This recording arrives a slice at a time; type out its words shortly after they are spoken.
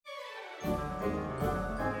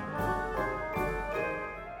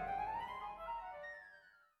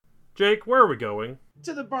Jake, where are we going?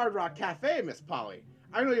 To the Bard Rock Cafe, Miss Polly.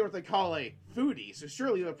 I know you're what they call a foodie, so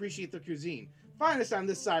surely you'll appreciate the cuisine. Find us on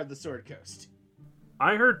this side of the Sword Coast.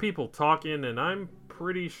 I heard people talking, and I'm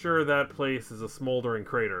pretty sure that place is a smoldering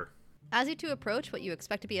crater. As you two approach what you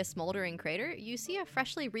expect to be a smoldering crater, you see a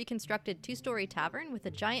freshly reconstructed two-story tavern with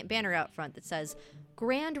a giant banner out front that says,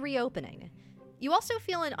 Grand Reopening. You also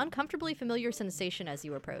feel an uncomfortably familiar sensation as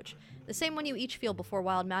you approach, the same one you each feel before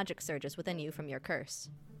wild magic surges within you from your curse.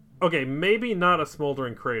 Okay, maybe not a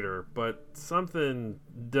smoldering crater, but something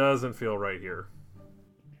doesn't feel right here.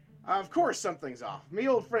 Of course something's off. My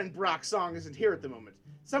old friend Brock Song isn't here at the moment.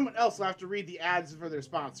 Someone else will have to read the ads for their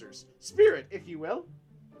sponsors. Spirit, if you will.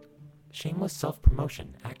 Shameless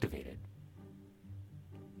self-promotion activated.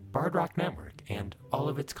 Bard Rock Network and all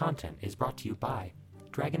of its content is brought to you by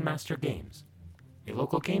Dragon Master Games, a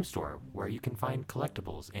local game store where you can find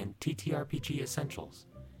collectibles and TTRPG essentials.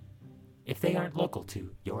 If they aren't local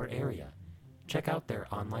to your area, check out their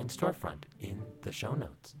online storefront in the show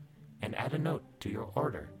notes and add a note to your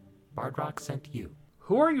order. Bard Rock sent you.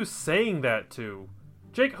 Who are you saying that to?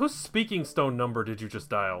 Jake, whose speaking stone number did you just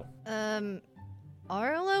dial?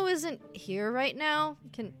 Arlo isn't here right now.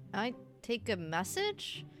 Can I take a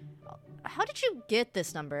message? How did you get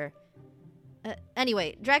this number?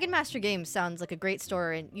 Anyway, Dragon Master Games sounds like a great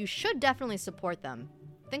store, and you should definitely support them.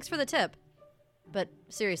 Thanks for the tip. But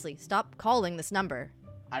seriously, stop calling this number.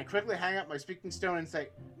 I quickly hang up my speaking stone and say,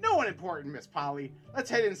 No one important, Miss Polly. Let's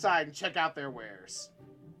head inside and check out their wares.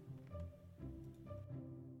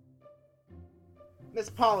 Miss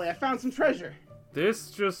Polly, I found some treasure.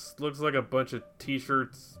 This just looks like a bunch of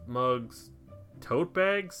t-shirts, mugs, tote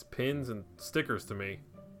bags, pins, and stickers to me.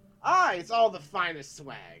 Ah, it's all the finest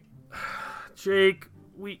swag. Jake,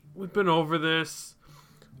 we've been over this.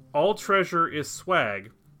 All treasure is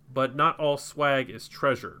swag, but not all swag is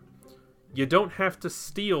treasure. You don't have to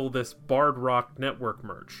steal this Bard Rock Network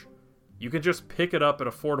merch. You can just pick it up at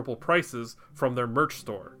affordable prices from their merch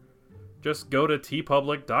store. Just go to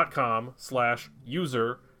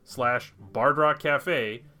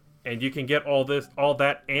tpublic.com/user/BardRockCafe and you can get all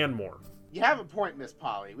that and more. You have a point, Miss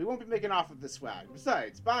Polly. We won't be making off with this swag.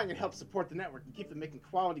 Besides, buying it helps support the network and keep them making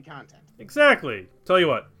quality content. Exactly. Tell you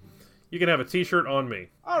what, you can have a t-shirt on me.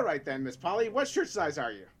 All right then, Miss Polly. What shirt size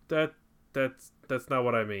are you? That's not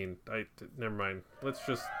what I mean. Never mind. Let's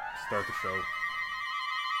just start the show.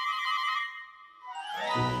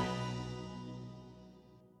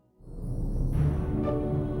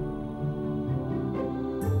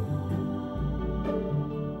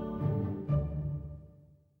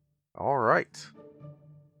 All right.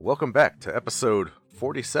 Welcome back to episode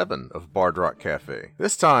 47 of Bard Rock Cafe.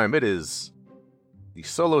 This time it is the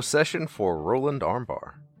solo session for Roland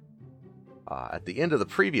Armbar. At the end of the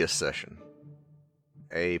previous session,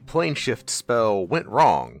 a plane shift spell went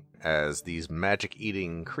wrong as these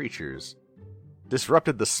magic-eating creatures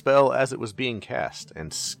disrupted the spell as it was being cast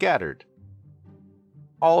and scattered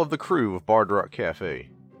all of the crew of Bard Rock Cafe.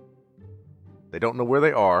 They don't know where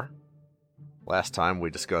they are. Last time we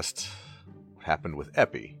discussed what happened with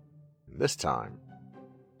Epi. And this time,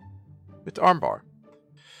 it's Armbar.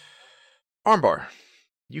 Armbar,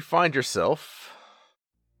 you find yourself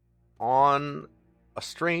on a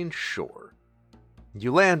strange shore.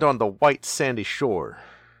 You land on the white sandy shore,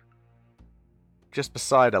 just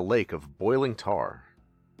beside a lake of boiling tar.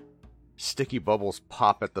 Sticky bubbles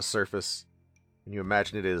pop at the surface, and you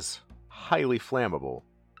imagine it is highly flammable.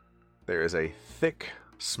 There is a thick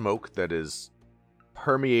smoke that is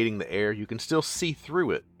permeating the air. You can still see through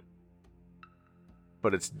it,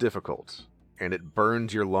 but it's difficult, and it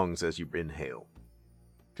burns your lungs as you inhale.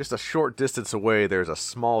 Just a short distance away, there's a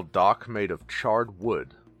small dock made of charred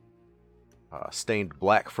wood, stained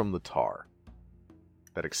black from the tar,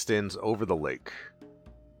 that extends over the lake,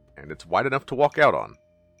 and it's wide enough to walk out on.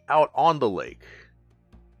 Out on the lake,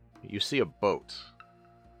 you see a boat.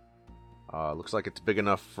 Looks like it's big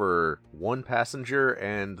enough for one passenger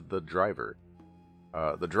and the driver.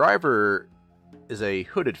 The driver is a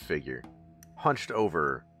hooded figure, hunched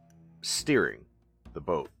over, steering the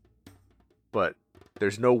boat. But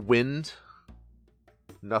there's no wind,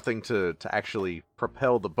 nothing to actually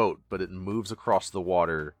propel the boat, but it moves across the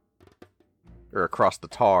water, or across the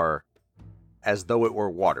tar, as though it were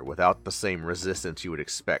water, without the same resistance you would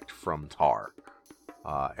expect from tar.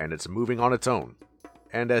 And it's moving on its own.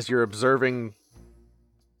 And as you're observing,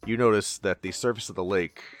 you notice that the surface of the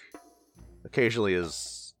lake occasionally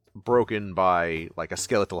is broken by like a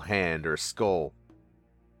skeletal hand or a skull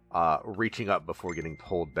reaching up before getting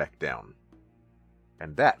pulled back down.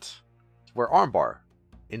 And that's where Armbar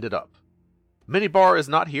ended up. Minibar is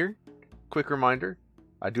not here. Quick reminder.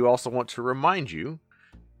 I do also want to remind you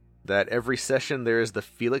that every session there is the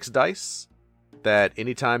Felix dice, that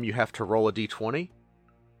anytime you have to roll a d20,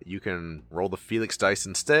 you can roll the Felix dice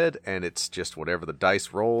instead, and it's just whatever the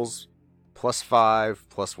dice rolls, plus 5,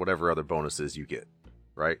 plus whatever other bonuses you get,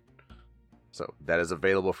 right? So that is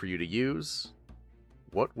available for you to use.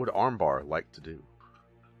 What would Armbar like to do?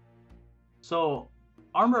 So,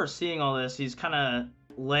 Armbar seeing all this, he's kind of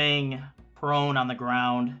laying prone on the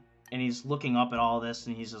ground, and he's looking up at all this,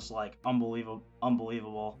 and he's just like,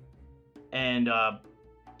 unbelievable. And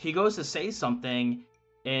he goes to say something,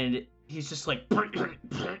 and he's just like,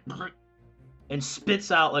 and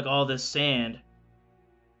spits out like all this sand.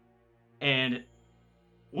 And,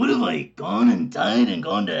 what have I gone and died and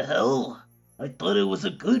gone to hell? I thought it was a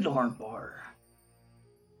good Armbar.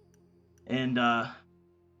 And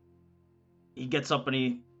he gets up and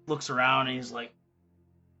he looks around and he's like,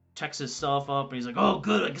 checks his stuff up and he's like, oh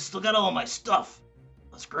good, I still got all my stuff.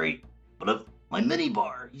 That's great. But if my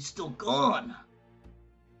minibar, he's still gone.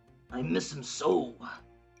 I miss him so.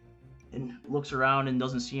 And looks around and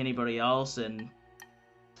doesn't see anybody else and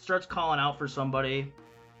starts calling out for somebody,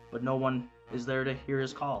 but no one is there to hear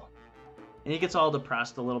his call. And he gets all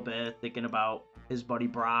depressed a little bit, thinking about his buddy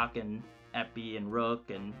Brock and Epi and Rook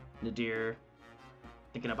and Nadir,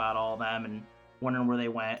 thinking about all of them and wondering where they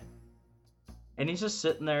went. And he's just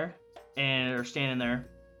sitting there, or standing there,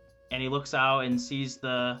 and he looks out and sees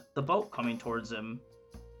the boat coming towards him.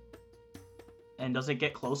 And does it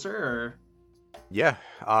get closer, or? Yeah,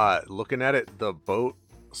 looking at it, the boat,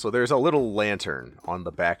 so there's a little lantern on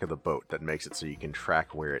the back of the boat that makes it so you can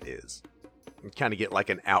track where it is. You kind of get like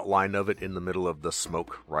an outline of it in the middle of the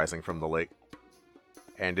smoke rising from the lake.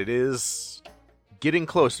 And it is getting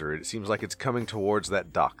closer. It seems like it's coming towards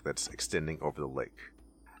that dock that's extending over the lake.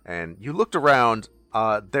 And you looked around,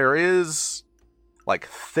 there is like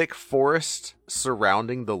thick forest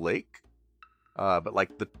surrounding the lake, but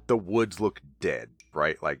like the woods look dead,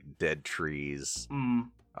 right? Like dead trees,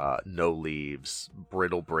 no leaves,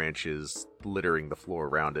 brittle branches littering the floor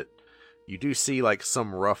around it. You do see like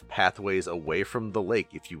some rough pathways away from the lake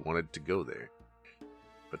if you wanted to go there.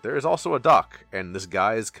 But there is also a dock, and this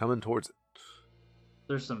guy is coming towards it.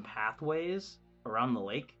 There's some pathways around the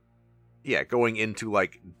lake? Yeah, going into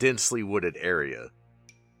like densely wooded area.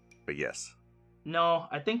 But yes. No,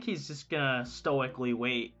 I think he's just gonna stoically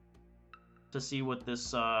wait to see what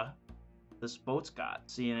this boat's got.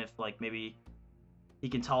 Seeing if like maybe he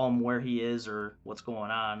can tell him where he is or what's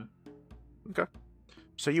going on. Okay.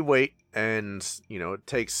 So you wait, and it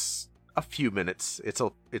takes a few minutes. It's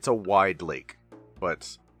a wide lake,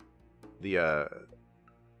 but the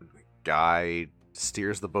guy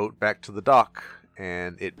steers the boat back to the dock,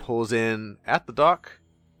 and it pulls in at the dock,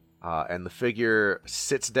 and the figure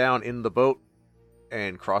sits down in the boat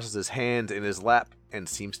and crosses his hands in his lap and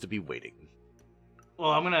seems to be waiting.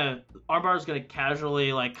 Well, Armbar's gonna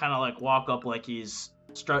casually kind of walk up like he's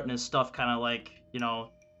strutting his stuff, kind of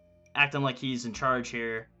acting like he's in charge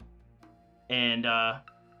here. And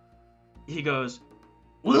he goes,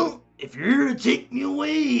 well, if you're here to take me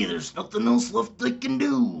away, there's nothing else left I can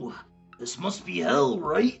do. This must be hell,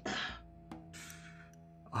 right?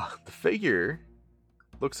 The figure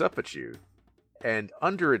looks up at you, and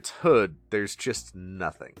under its hood, there's just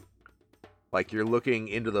nothing. Like you're looking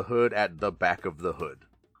into the hood at the back of the hood.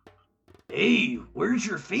 Hey, where's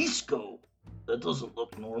your face go? That doesn't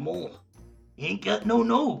look normal. You ain't got no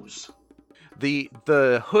nose. The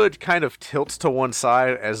hood kind of tilts to one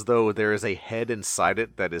side as though there is a head inside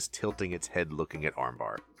it that is tilting its head looking at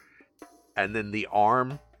Armbar. And then the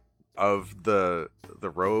arm of the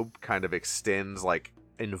robe kind of extends, like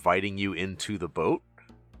inviting you into the boat.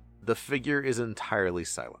 The figure is entirely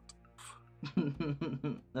silent.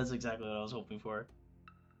 That's exactly what I was hoping for.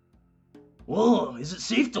 Whoa, is it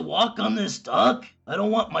safe to walk on this dock? I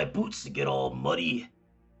don't want my boots to get all muddy.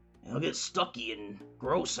 They'll get stucky and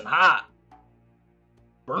gross and hot.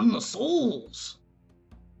 Burn the soles.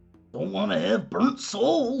 Don't want to have burnt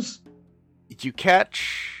soles. You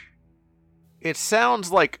catch... It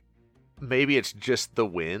sounds like maybe it's just the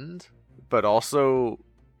wind, but also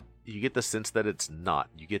you get the sense that it's not.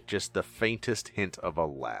 You get just the faintest hint of a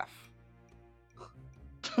laugh.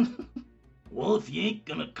 Well, if you ain't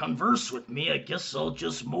gonna converse with me, I guess I'll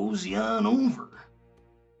just mosey on over.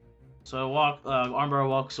 So Armbar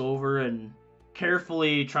walks over and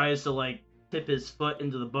carefully tries to tip his foot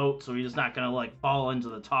into the boat so he's not gonna fall into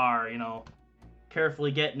the tar,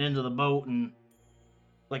 carefully getting into the boat and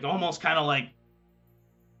almost kind of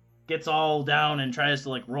gets all down and tries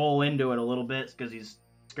to roll into it a little bit because he's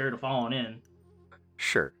scared of falling in.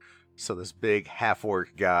 Sure. So this big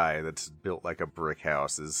half-orc guy that's built like a brick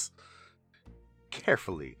house is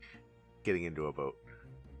carefully getting into a boat.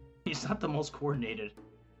 He's not the most coordinated.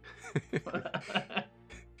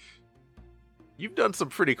 You've done some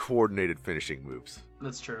pretty coordinated finishing moves.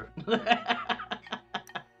 That's true.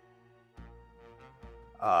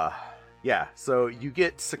 Yeah, so you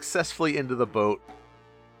get successfully into the boat.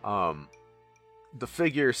 The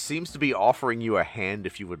figure seems to be offering you a hand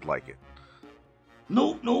if you would like it.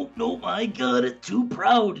 Nope, I got it. Too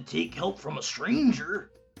proud to take help from a stranger.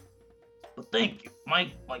 But thank you, my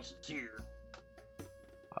sincere.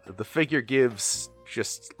 The figure gives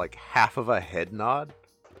just like half of a head nod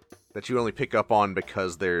that you only pick up on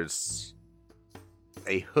because there's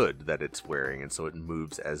a hood that it's wearing, and so it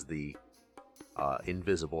moves as the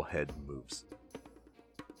invisible head moves.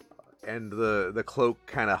 And the cloak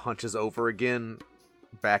kind of hunches over again,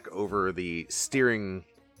 back over the steering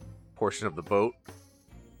portion of the boat,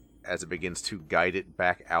 as it begins to guide it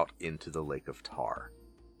back out into the Lake of Tar.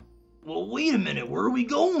 Well, wait a minute, where are we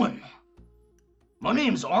going? My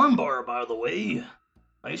name's Armbar, by the way.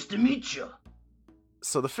 Nice to meet you.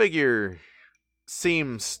 So the figure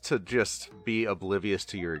seems to just be oblivious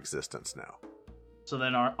to your existence now. So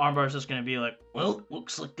then Armbar's just gonna be like, well,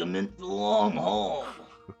 looks like I'm in for the long haul.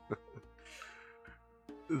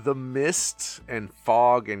 The mist and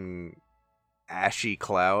fog and ashy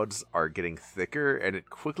clouds are getting thicker, and it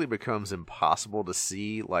quickly becomes impossible to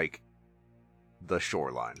see, like, the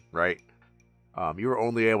shoreline, right? You were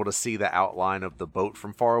only able to see the outline of the boat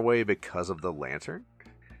from far away because of the lantern.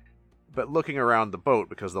 But looking around the boat,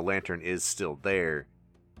 because the lantern is still there,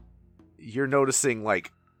 you're noticing,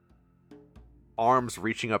 like, arms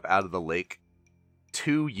reaching up out of the lake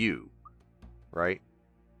to you, right?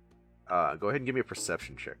 Go ahead and give me a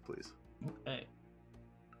perception check, please. Okay.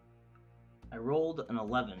 I rolled an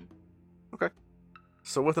 11. Okay.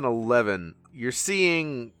 So with an 11, you're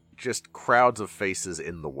seeing just crowds of faces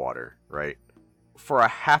in the water, right? For a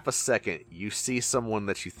half a second, you see someone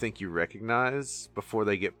that you think you recognize before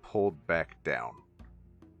they get pulled back down.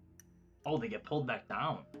 Oh, they get pulled back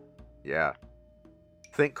down. Yeah.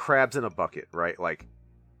 Think crabs in a bucket, right? Like,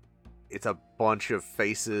 it's a bunch of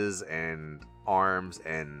faces and arms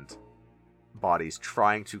and bodies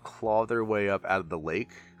trying to claw their way up out of the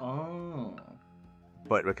lake. Oh.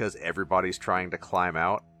 But because everybody's trying to climb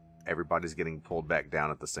out, everybody's getting pulled back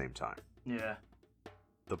down at the same time. Yeah.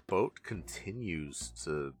 The boat continues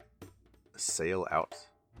to sail out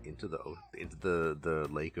into the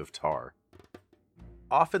Lake of Tar.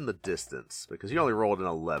 Off in the distance, because you only rolled an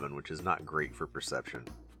 11, which is not great for perception.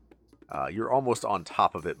 You're almost on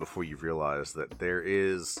top of it before you realize that there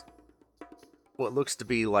is what looks to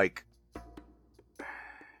be like,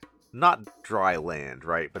 not dry land,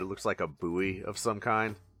 right? But it looks like a buoy of some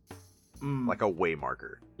kind. Like a way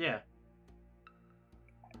marker. Yeah.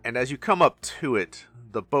 And as you come up to it,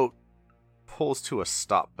 the boat pulls to a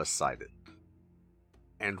stop beside it.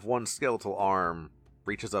 And one skeletal arm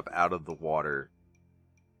reaches up out of the water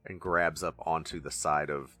and grabs up onto the side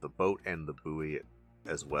of the boat and the buoy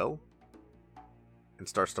as well, and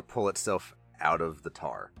starts to pull itself out of the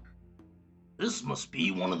tar. This must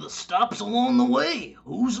be one of the stops along the way.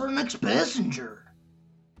 Who's our next passenger?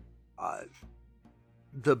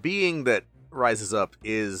 The being that rises up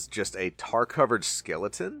is just a tar-covered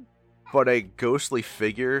skeleton, but a ghostly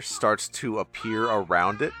figure starts to appear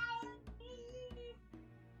around it.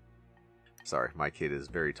 Sorry, my kid is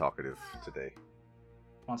very talkative today.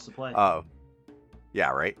 Wants to play.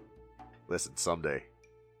 Yeah, right? Listen, someday.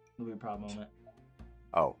 It'll be a proud moment.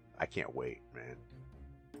 Oh, I can't wait, man.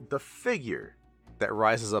 The figure that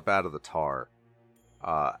rises up out of the tar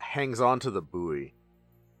hangs onto the buoy,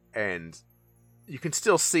 and you can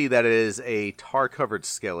still see that it is a tar-covered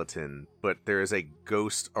skeleton, but there is a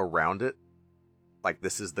ghost around it. Like,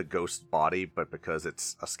 this is the ghost body, but because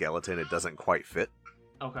it's a skeleton, it doesn't quite fit.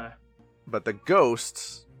 Okay. But the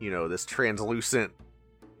ghost, this translucent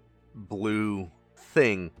blue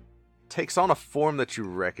thing, takes on a form that you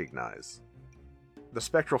recognize. The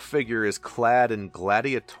spectral figure is clad in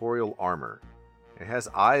gladiatorial armor. It has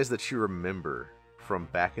eyes that you remember from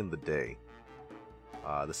back in the day.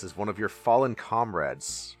 This is one of your fallen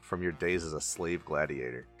comrades from your days as a slave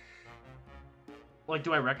gladiator. Like,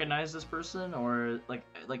 do I recognize this person, or like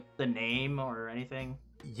the name or anything?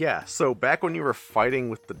 Yeah, so back when you were fighting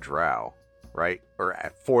with the drow, right? Or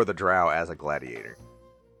for the drow as a gladiator.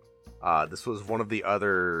 This was one of the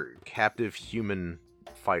other captive human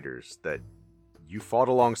fighters that you fought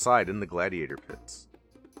alongside in the gladiator pits.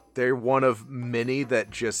 They're one of many that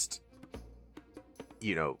just,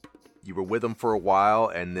 you were with them for a while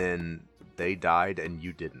and then they died and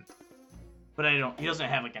you didn't. But he doesn't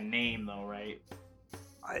have like a name though, right?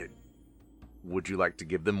 Would you like to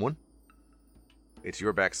give them one? It's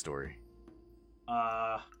your backstory.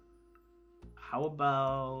 How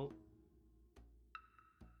about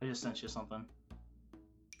I just sent you something.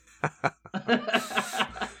 I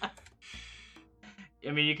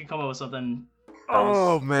mean, you can come up with something else.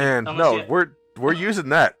 Oh man, Unless no, we're using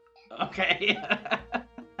that. Okay.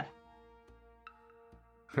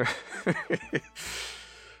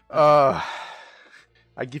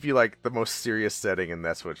 I give you like the most serious setting, and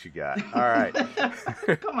that's what you got. All right.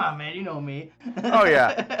 Come on, man. You know me. Oh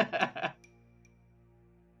yeah.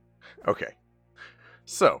 Okay.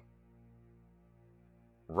 So,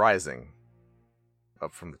 rising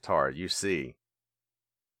up from the tar, you see.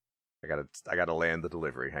 I gotta land the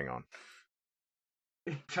delivery. Hang on.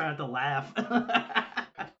 Trying to laugh.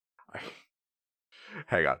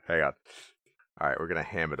 Hang on. All right, we're gonna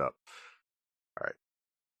ham it up. All right.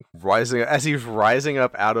 As he's rising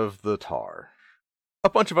up out of the tar, a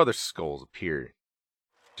bunch of other skulls appear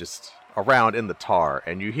just around in the tar,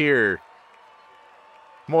 and you hear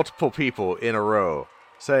multiple people in a row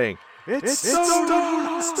saying, "It's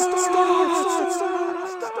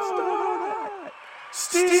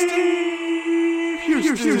Steve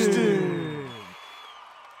Houston."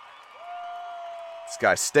 This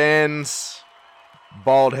guy stands,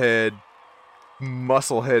 bald head,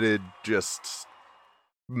 muscle-headed, just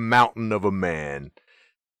mountain of a man,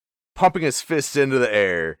 pumping his fist into the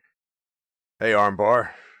air. "Hey,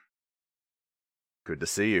 Armbar. Good to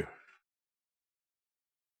see you."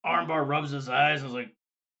 Armbar rubs his eyes and is like,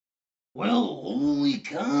 "Well, holy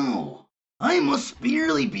cow. I must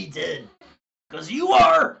really be dead. 'Cause you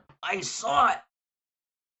are. I saw it.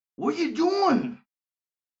 What you doing?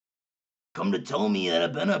 Come to tell me that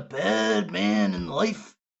I've been a bad man in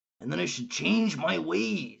life, and then I should change my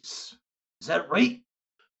ways. Is that right?"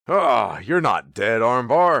 "Ah, you're not dead,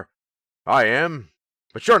 Armbar. I am,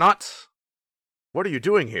 but you're not. What are you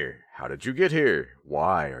doing here? How did you get here?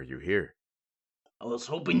 Why are you here?" I was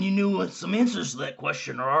hoping you knew some answers to that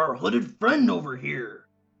question, or our hooded friend over here.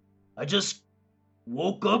 I just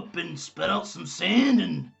woke up and spat out some sand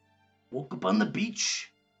and woke up on the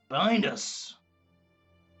beach behind us.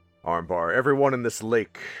 Armbar, everyone in this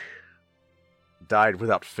lake died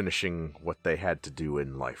without finishing what they had to do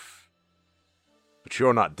in life. But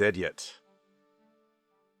you're not dead yet.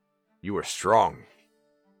 You are strong.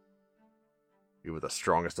 You were the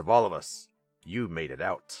strongest of all of us. You made it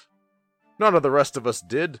out. None of the rest of us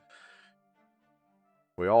did.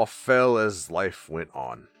 We all fell as life went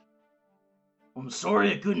on. I'm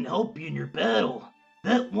sorry I couldn't help you in your battle.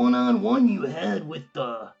 That one-on-one you had with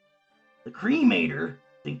the cremator,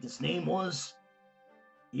 I think this name was,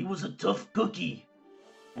 he was a tough cookie,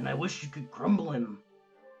 and I wish you could crumble him,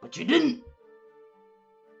 but you didn't.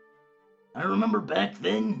 I remember back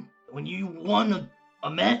then, when you won a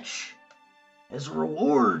match, as a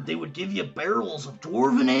reward, they would give you barrels of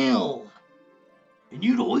dwarven ale, and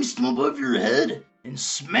you'd hoist them above your head and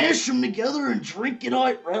smash them together and drink it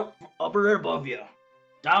out right up or above you.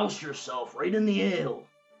 Douse yourself right in the ale.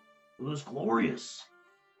 It was glorious.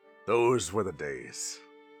 Those were the days.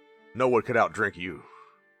 No one could outdrink you.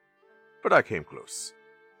 But I came close.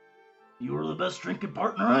 You were the best drinking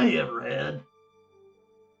partner I ever had.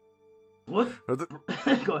 What?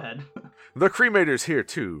 Go ahead. The cremator's here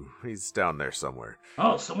too. He's down there somewhere.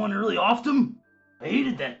 Oh, someone really offed him? I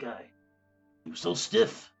hated that guy. He was so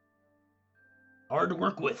stiff. Hard to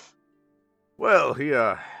work with. Well, he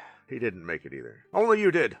didn't make it either. Only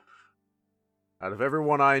you did. Out of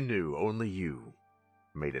everyone I knew, only you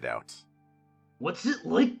made it out. What's it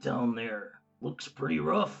like down there? Looks pretty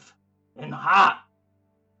rough. And hot.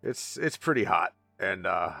 It's pretty hot and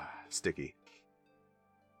sticky.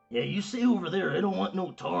 Yeah, you stay over there. I don't want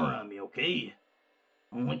no tar on me, okay?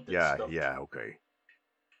 I don't like that stuff. Yeah, okay.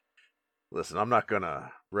 Listen, I'm not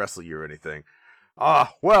gonna wrestle you or anything.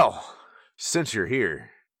 Well, since you're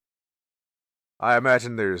here, I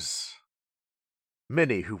imagine there's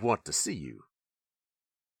many who want to see you.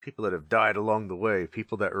 People that have died along the way,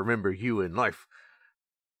 people that remember you in life.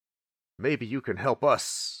 Maybe you can help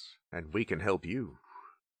us, and we can help you.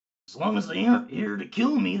 As long as they aren't here to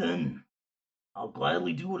kill me, then I'll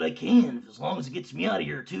gladly do what I can, as long as it gets me out of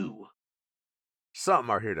here, too. Some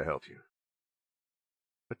are here to help you.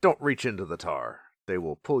 But don't reach into the tar. They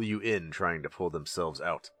will pull you in trying to pull themselves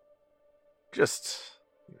out. Just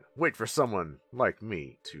wait for someone like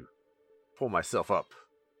me to pull myself up.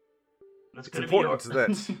 That's It's gonna important be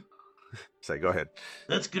hard. that... Say, go ahead.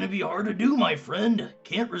 That's gonna be hard to do, my friend.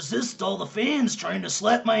 Can't resist all the fans trying to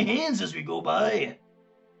slap my hands as we go by.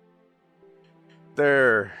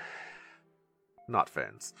 They're not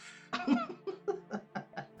fans.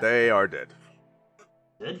 They are dead.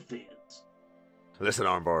 Dead fans. Listen,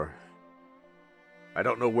 Armbar. I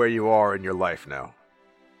don't know where you are in your life now.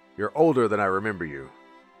 You're older than I remember you.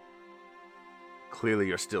 Clearly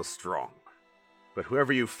you're still strong. But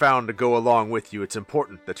whoever you've found to go along with you, it's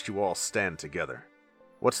important that you all stand together.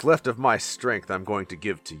 What's left of my strength I'm going to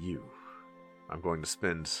give to you. I'm going to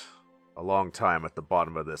spend a long time at the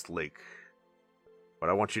bottom of this lake. But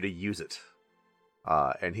I want you to use it.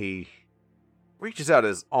 And he reaches out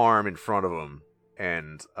his arm in front of him,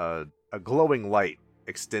 and a glowing light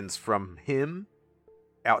extends from him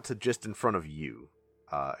out to just in front of you.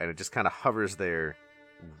 And it just kind of hovers there,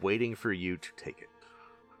 waiting for you to take it.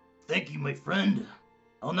 Thank you, my friend.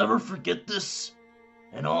 I'll never forget this,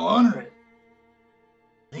 and I'll honor it.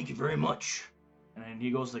 Thank you very much. And then he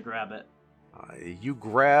goes to grab it. You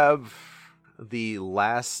grab the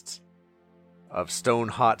last of Stone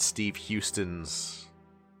Hot Steve Houston's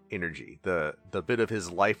energy, the bit of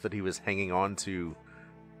his life that he was hanging on to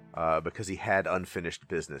because he had unfinished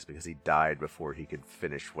business, because he died before he could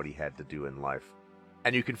finish what he had to do in life.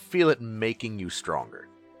 And you can feel it making you stronger.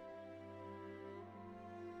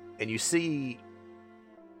 And you see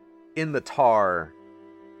in the tar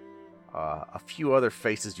a few other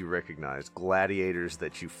faces you recognize, gladiators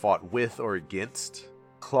that you fought with or against,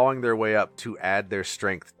 clawing their way up to add their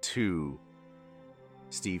strength to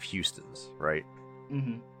Steve Houston's, right?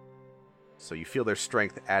 Mm-hmm. So you feel their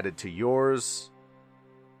strength added to yours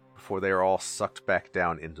before they are all sucked back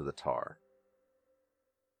down into the tar.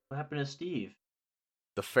 What happened to Steve?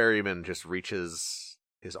 The ferryman just reaches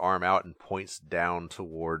his arm out and points down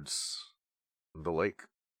towards the lake.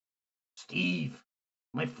 Steve,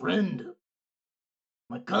 my friend,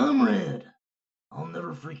 my comrade, I'll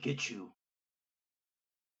never forget you.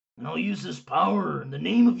 And I'll use this power in the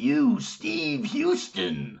name of you, Steve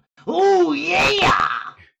Houston. Oh, yeah!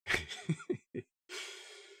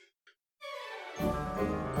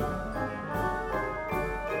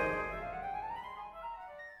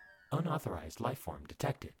 Unauthorized lifeform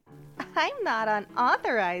detected. I'm not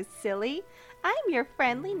unauthorized, silly. I'm your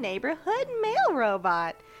friendly neighborhood mail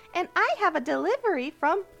robot, and I have a delivery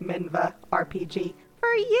from Minva RPG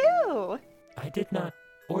for you. I did not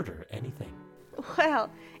order anything. Well,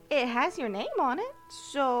 it has your name on it,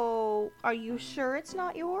 so are you sure it's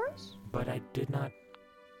not yours? But I did not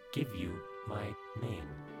give you my name.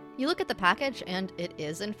 You look at the package, and it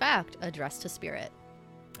is, in fact, addressed to Spirit.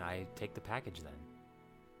 I take the package then.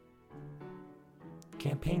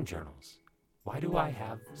 Campaign journals. Why do I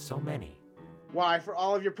have so many? Why, for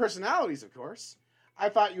all of your personalities, of course. I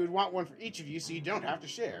thought you would want one for each of you so you don't have to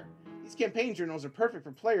share. These campaign journals are perfect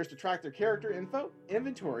for players to track their character info,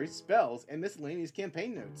 inventories, spells, and miscellaneous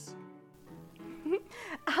campaign notes.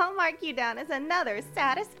 I'll mark you down as another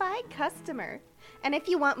satisfied customer. And if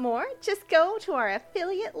you want more, just go to our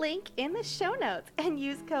affiliate link in the show notes and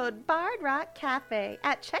use code BardRockCafe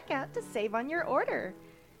at checkout to save on your order.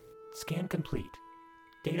 Scan complete.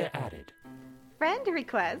 Data added. Friend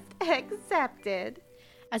request accepted.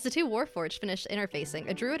 As the two Warforged finish interfacing,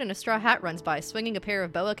 a druid in a straw hat runs by, swinging a pair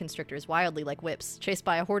of boa constrictors wildly like whips, chased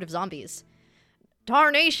by a horde of zombies.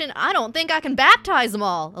 Darnation, I don't think I can baptize them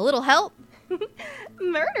all. A little help?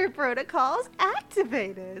 Murder protocols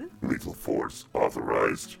activated. Lethal force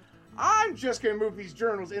authorized. I'm just gonna move these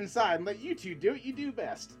journals inside and let you two do what you do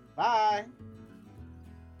best. Bye.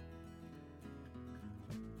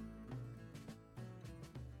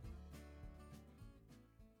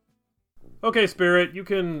 Okay, Spirit, you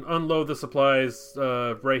can unload the supplies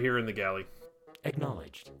right here in the galley.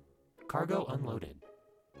 Acknowledged. Cargo unloaded.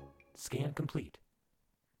 Scan complete.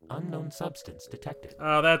 Unknown substance detected.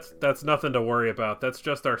 That's nothing to worry about. That's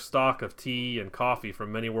just our stock of tea and coffee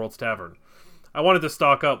from Many Worlds Tavern. I wanted to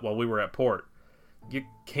stock up while we were at port. You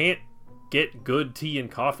can't get good tea and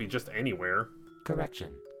coffee just anywhere.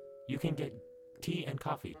 Correction. You can get tea and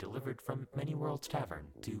coffee delivered from Many Worlds Tavern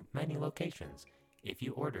to many locations if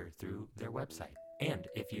you order through their website. And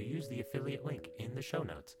if you use the affiliate link in the show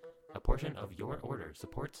notes, a portion of your order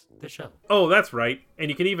supports the show. Oh, that's right. And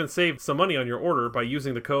you can even save some money on your order by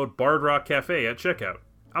using the code BardRockCafe at checkout.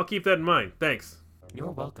 I'll keep that in mind. Thanks.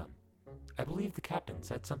 You're welcome. I believe the captain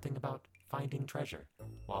said something about finding treasure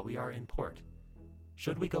while we are in port.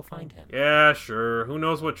 Should we go find him? Yeah, sure. Who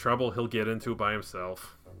knows what trouble he'll get into by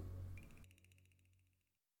himself.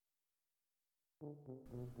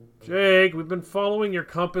 Jake, we've been following your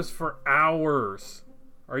compass for hours.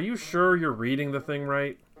 Are you sure you're reading the thing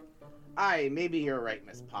right? Aye, maybe you're right,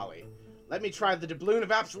 Miss Polly. Let me try the doubloon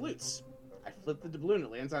of absolutes. I flip the doubloon,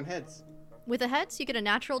 it lands on heads. With the heads, you get a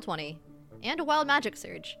natural 20, and a wild magic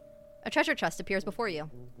surge. A treasure chest appears before you.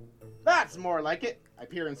 That's more like it. I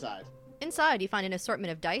peer inside. Inside, you find an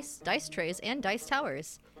assortment of dice trays, and dice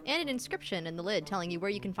towers, and an inscription in the lid telling you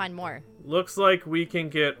where you can find more. Looks like we can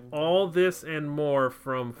get all this and more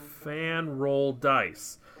from Fan Roll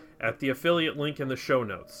Dice at the affiliate link in the show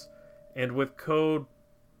notes. And with code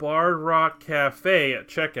BardRock Cafe at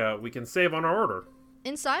checkout, we can save on our order.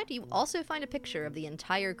 Inside, you also find a picture of the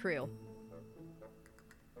entire crew.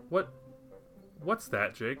 What's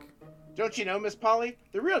that, Jake? Don't you know, Miss Polly?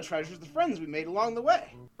 The real treasure's the friends we made along the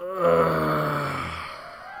way.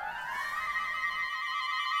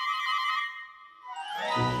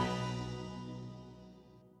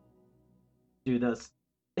 Dude, that's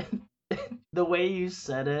the way you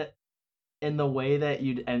said it, and the way that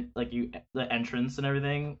the entrance and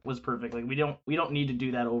everything was perfect. Like we don't need to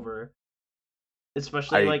do that over,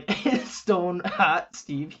 especially like Stone Hot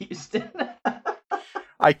Steve Houston.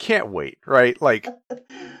 I can't wait, right? Like,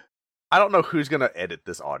 I don't know who's gonna edit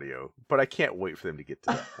this audio, but I can't wait for them to get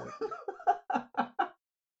to that point.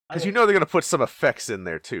 Because you know they're gonna put some effects in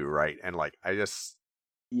there too, right? And like, I just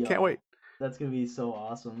can't wait. That's gonna be so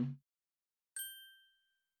awesome.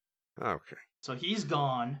 Okay. So he's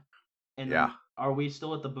gone, and yeah. Are we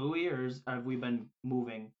still at the buoy, or have we been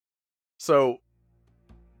moving? So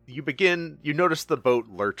you notice the boat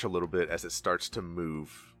lurch a little bit as it starts to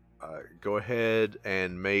move. Go ahead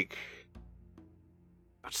and make,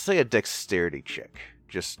 let's say, a dexterity check.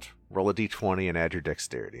 Just roll a d20 and add your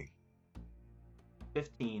dexterity.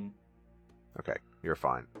 15. Okay, you're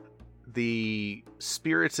fine. The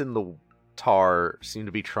spirits in the tar seem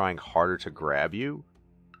to be trying harder to grab you,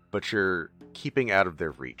 but you're keeping out of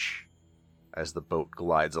their reach as the boat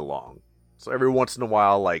glides along. So every once in a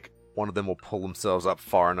while, like, one of them will pull themselves up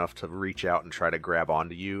far enough to reach out and try to grab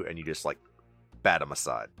onto you, and you just, like, bat them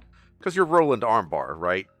aside. Because you're Roland Armbar,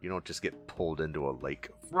 right? You don't just get pulled into a lake.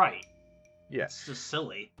 Right. Yeah. It's just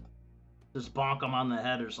silly. Just bonk them on the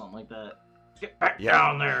head or something like that. Get back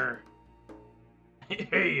down there.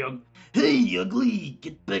 Hey, ugly,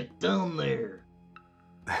 get back down there.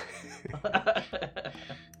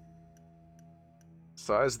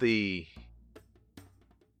 So as the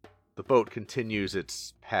boat continues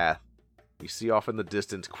its path, you see off in the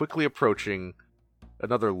distance, quickly approaching,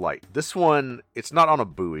 another light. This one, it's not on a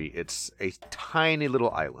buoy, it's a tiny little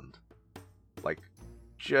island. Like,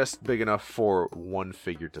 just big enough for one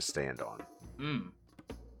figure to stand on.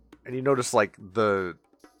 And you notice, like, the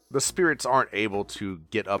spirits aren't able to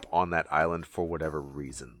get up on that island for whatever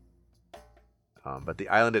reason. But the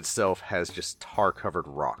island itself has just tar-covered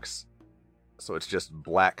rocks. So it's just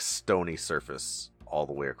black, stony surface all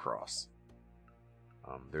the way across.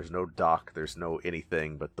 There's no dock, there's no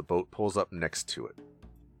anything, but the boat pulls up next to it.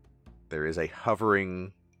 There is a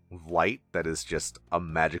hovering light that is just a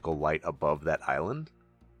magical light above that island,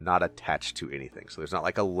 not attached to anything. So there's not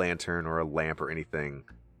like a lantern or a lamp or anything.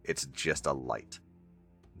 It's just a light.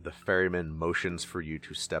 The ferryman motions for you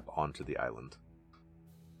to step onto the island.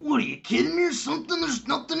 What, are you kidding me or something? There's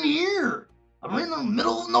nothing here. I'm in the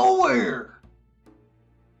middle of nowhere.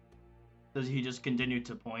 Does he just continue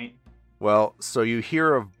to point? Well, so you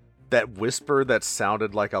hear that whisper that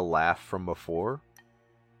sounded like a laugh from before.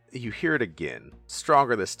 You hear it again,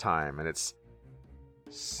 stronger this time, and it's...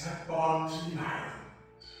 Step onto the island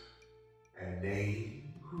and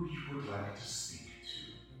name who you would like to speak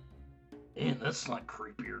to. Man, that's not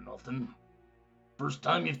creepy or nothing. First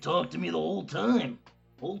time you've talked to me the whole time.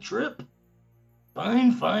 Whole trip.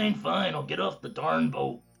 Fine. I'll get off the darn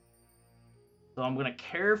boat. So I'm gonna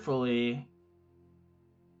carefully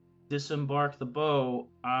disembark the boat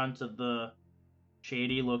onto the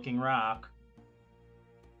shady-looking rock.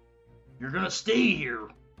 You're gonna stay here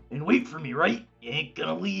and wait for me, right? You ain't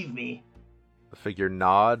gonna leave me. The figure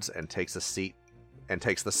nods and takes a seat, and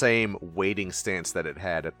takes the same waiting stance that it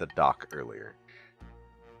had at the dock earlier.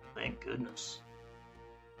 Thank goodness.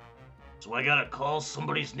 So I gotta call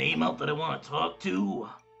somebody's name out that I want to talk to?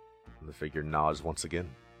 The figure nods once again.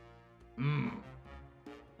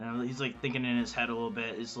 And he's like thinking in his head a little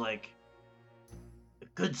bit. He's like, I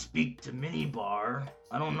could speak to Minibar.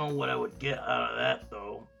 I don't know what I would get out of that,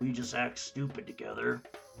 though. We just act stupid together.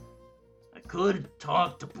 I could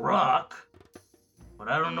talk to Brock, but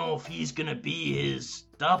I don't know if he's gonna be his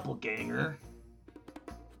doppelganger.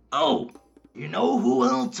 Oh, you know who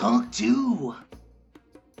I'll talk to?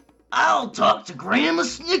 I'll talk to Grandma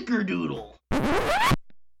Snickerdoodle.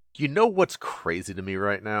 You know what's crazy to me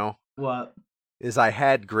right now? What? Is I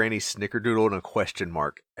had Granny Snickerdoodle and a question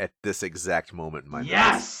mark at this exact moment in my mind.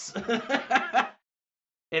 Yes!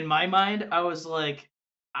 In my mind, I was like,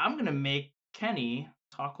 I'm gonna make Kenny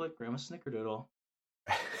talk like Grandma Snickerdoodle.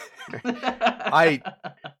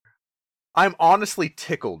 I'm honestly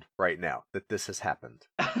tickled right now that this has happened.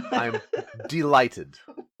 I'm delighted.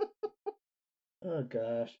 Oh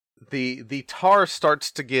gosh. The tar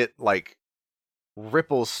starts to get, like,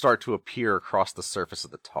 ripples start to appear across the surface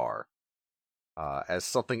of the tar. As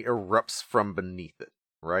something erupts from beneath it,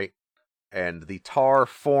 right? And the tar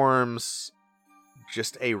forms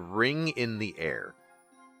just a ring in the air.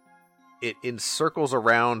 It encircles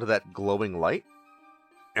around that glowing light,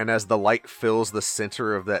 and as the light fills the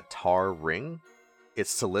center of that tar ring, it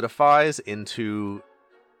solidifies into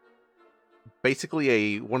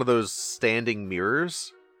basically one of those standing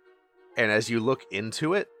mirrors. And as you look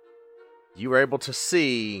into it, you are able to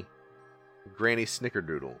see Granny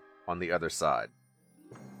Snickerdoodle on the other side.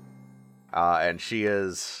 And she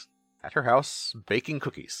is at her house baking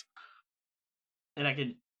cookies. And I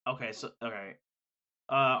can. Okay.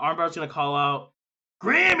 Armbar's gonna call out,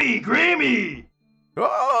 Grammy!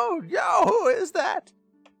 Oh, yo, who is that?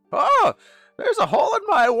 Oh, there's a hole in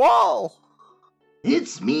my wall.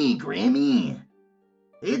 It's me, Grammy.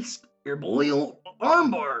 It's your boy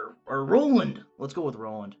Armbar, or Roland. Let's go with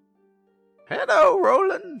Roland. Hello,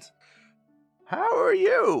 Roland. How are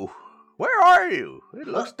you? Where are you? It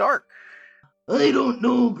looks dark. I don't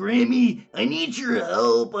know, Grammy. I need your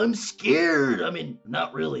help. I'm scared. I mean,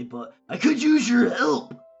 not really, but I could use your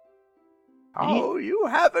help. Oh, you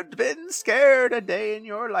haven't been scared a day in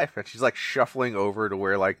your life. And she's like shuffling over to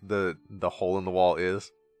where like the hole in the wall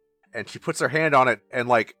is. And she puts her hand on it and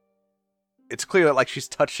like it's clear that like she's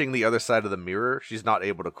touching the other side of the mirror. She's not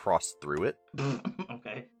able to cross through it.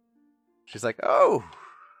 Okay. She's like, oh,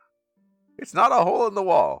 it's not a hole in the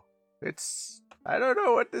wall. I don't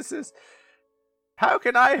know what this is. How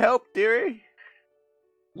can I help, dearie?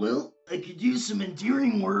 Well, I could use some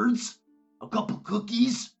endearing words, a couple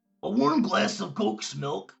cookies, a warm glass of Coke's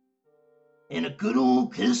milk, and a good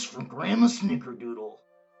old kiss from Grandma Snickerdoodle.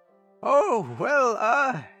 Oh, well,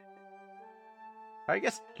 I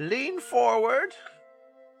guess lean forward.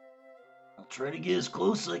 I'll try to get as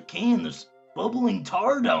close as I can. There's bubbling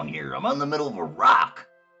tar down here. I'm on the middle of a rock.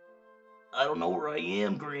 I don't know where I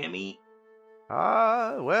am, Grammy.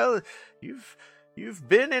 Well, you've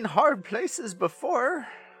been in hard places before.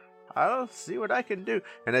 I'll see what I can do.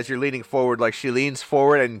 And as you're leaning forward, like she leans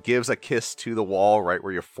forward and gives a kiss to the wall right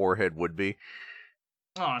where your forehead would be.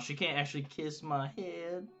 Oh, she can't actually kiss my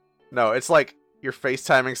head. No, it's like you're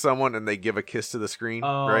FaceTiming someone and they give a kiss to the screen,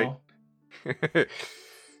 right? They're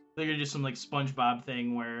gonna do some like SpongeBob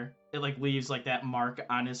thing where it like leaves like that mark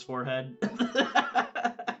on his forehead.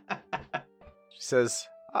 She says,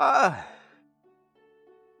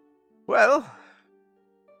 well,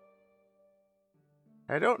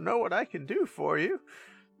 I don't know what I can do for you,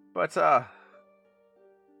 but,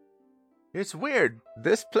 it's weird.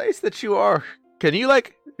 This place that you are, can you,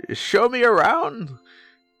 like, show me around?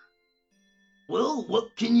 Well,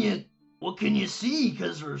 what can you see?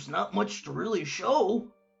 Because there's not much to really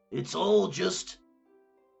show. It's all just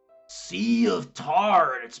sea of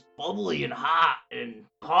tar, and it's bubbly and hot and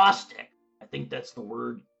caustic. I think that's the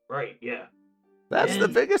word. Right, yeah. That's the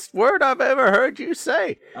biggest word I've ever heard you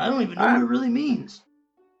say. I don't even know what it really means.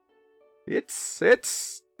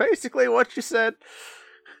 It's basically what you said.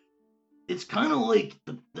 It's kind of like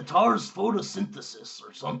the tar's photosynthesis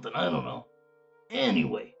or something. I don't know.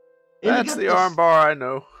 Anyway. That's the armbar I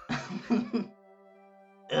know.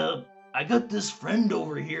 I got this friend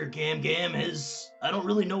over here, Gam. I don't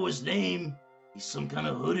really know his name. He's some kind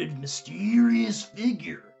of hooded, mysterious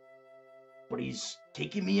figure. But he's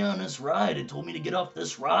taking me on this ride and told me to get off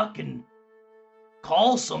this rock and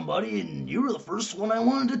call somebody, and you were the first one I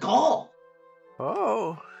wanted to call.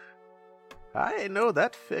 Oh, I know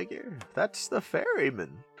that figure. That's the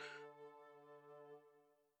ferryman.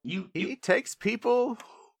 He takes people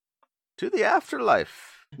to the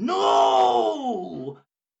afterlife. No!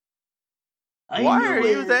 Why are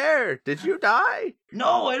you there? Did you die?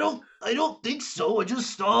 No, I don't think so. I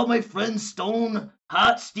just saw my friend Stone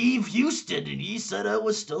Hot Steve Houston, and he said I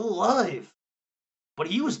was still alive. But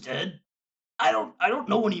he was dead. I don't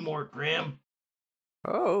know anymore, Graham.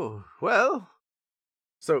 Oh, well.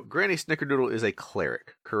 So Granny Snickerdoodle is a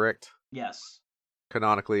cleric, correct? Yes.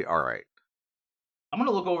 Canonically, alright. I'm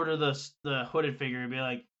gonna look over to the hooded figure and be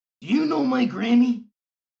like, do you know my Granny?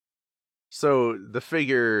 So the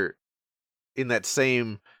figure in that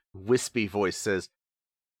same wispy voice says,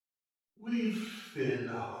 We've been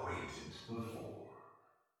acquainted before.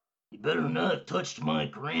 You better not have touched my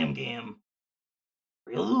Gam,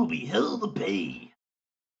 or you'll be hell to pay.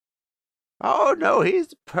 Oh no,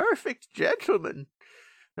 he's a perfect gentleman.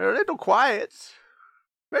 A little quiet,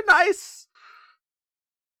 but nice.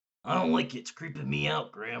 I don't like it. It's creeping me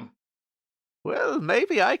out, Graham. Well,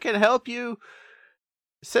 maybe I can help you.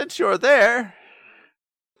 Since you're there,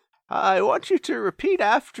 I want you to repeat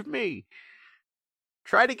after me.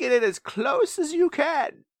 Try to get it as close as you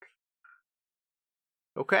can.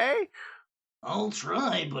 Okay? I'll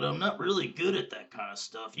try, but I'm not really good at that kind of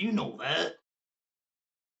stuff. You know that.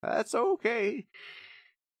 That's okay.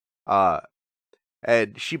 And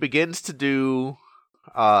she begins to do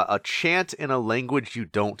a chant in a language you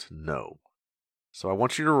don't know. So I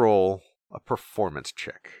want you to roll a performance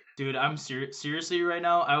check. Dude, I'm seriously right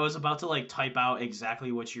now. I was about to like type out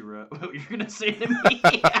exactly what you wrote. What you're gonna say to me.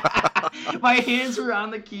 My hands were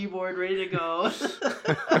on the keyboard, ready to go.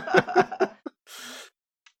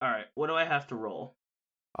 All right, what do I have to roll?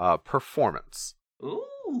 Performance.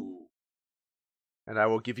 Ooh. And I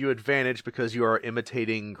will give you advantage because you are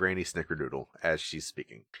imitating Granny Snickerdoodle as she's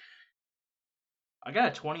speaking. I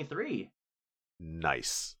got a 23.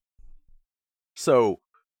 Nice. So,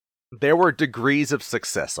 there were degrees of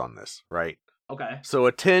success on this, right? Okay. So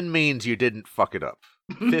a 10 means you didn't fuck it up.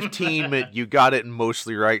 15 meant you got it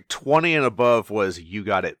mostly right. 20 and above was you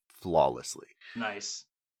got it flawlessly. Nice.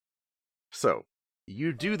 So,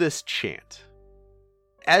 you do this chant.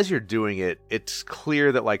 As you're doing it, it's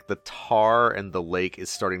clear that like the tar and the lake is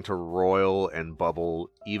starting to roil and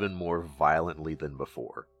bubble even more violently than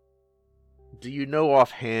before. Do you know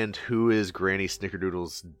offhand who is Granny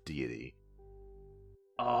Snickerdoodle's deity?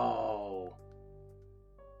 Oh.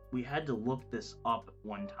 We had to look this up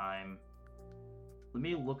one time. Let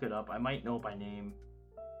me look it up. I might know by name.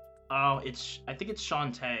 Oh, I think it's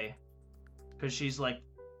Shantae. Because she's like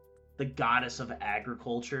the goddess of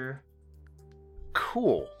agriculture.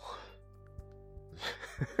 Cool.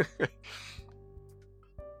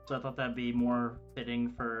 So I thought that'd be more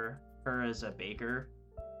fitting for her as a baker.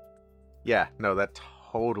 Yeah, no, that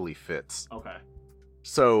totally fits. Okay.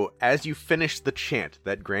 So, as you finish the chant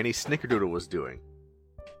that Granny Snickerdoodle was doing,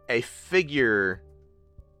 a figure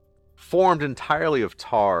formed entirely of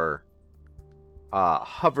tar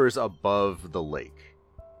hovers above the lake.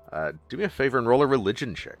 Do me a favor and roll a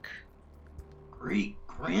religion check. Great.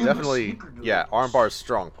 Grandma Definitely, Snickerdoodle. yeah, armbar's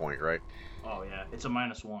strong point, right? Oh, yeah. It's a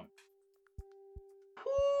 -1.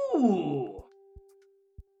 Ooh.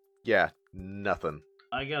 Yeah, nothing.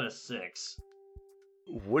 I got a 6.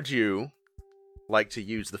 Would you like to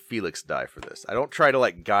use the Felix die for this? I don't try to,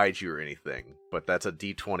 like, guide you or anything, but that's a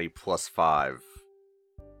d20 plus 5.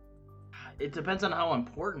 It depends on how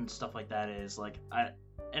important stuff like that is. Like,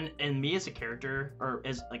 and me as a character, or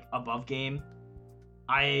as, like, above game,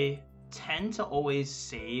 I tend to always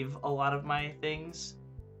save a lot of my things,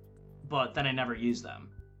 but then I never use them.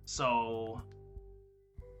 So,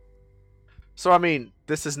 I mean,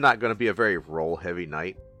 this is not going to be a very roll-heavy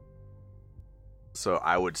night. So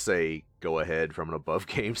I would say go ahead from an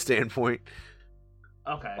above-game standpoint.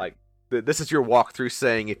 okay. Like, this is your walkthrough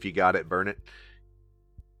saying if you got it, burn it.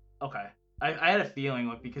 Okay. I had a feeling,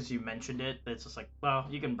 like, because you mentioned it, that it's just like, well,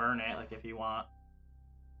 you can burn it, like, if you want.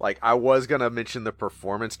 Like, I was going to mention the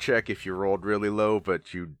performance check if you rolled really low,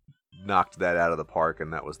 but you knocked that out of the park,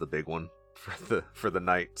 and that was the big one for the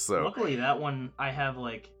night, so... Luckily, that one, I have,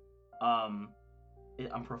 like, I'm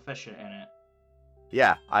proficient in it.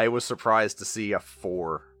 Yeah, I was surprised to see a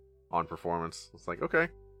 4 on performance. It's like, okay,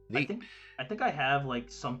 neat. I think I have, like,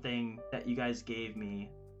 something that you guys gave me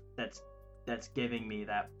that's giving me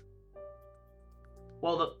that.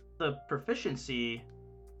 Well, the proficiency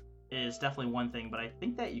is definitely one thing, but I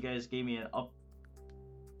think that you guys gave me an up.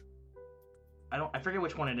 I forget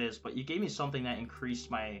which one it is, but you gave me something that increased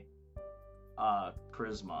my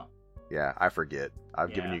charisma. Yeah, I forget.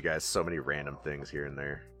 I've given Yeah. you guys so many random things here and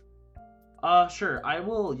there. Sure. I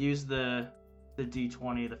will use the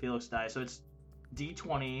D20, the Felix die. So it's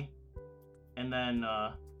D20, and then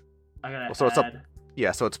I gotta Well, so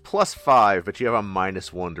add. So it's plus 5, but you have a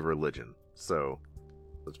 -1 to religion. So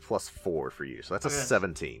it's plus 4 for you. So that's Okay. a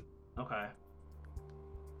 17. Okay.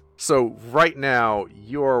 So right now,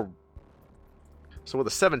 So with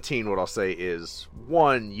a 17, what I'll say is,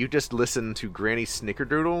 1, you just listen to Granny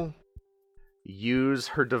Snickerdoodle use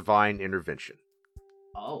her divine intervention.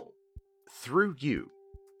 Oh. Through you.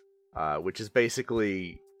 Which is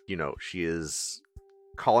basically, she is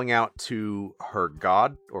calling out to her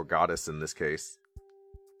god, or goddess in this case,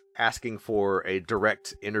 asking for a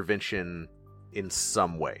direct intervention in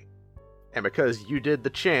some way. And because you did the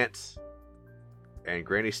chant, and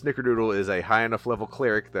Granny Snickerdoodle is a high enough level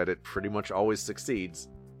cleric that it pretty much always succeeds,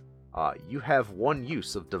 you have 1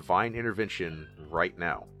 use of divine intervention right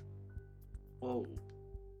now. Whoa.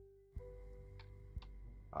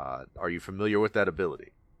 Are you familiar with that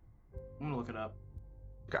ability? I'm gonna look it up.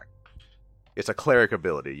 Okay. It's a cleric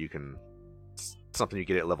ability. You can something you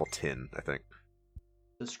get at level 10, I think.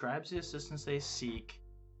 Describes the assistance they seek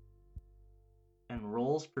and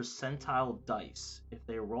rolls percentile dice. If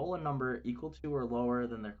they roll a number equal to or lower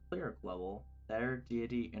than their cleric level, their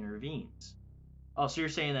deity intervenes. Oh, so you're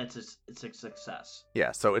saying that it's a success.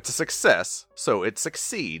 Yeah, so it's a success, so it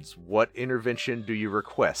succeeds. What intervention do you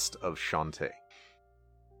request of Shantae?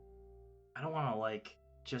 I don't want to,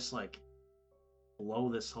 just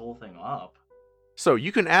blow this whole thing up. So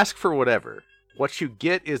you can ask for whatever. What you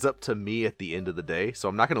get is up to me at the end of the day, so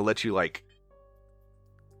I'm not going to let you,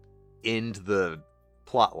 end the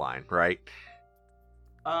plot line, right?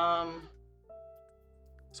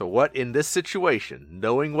 So what, in this situation,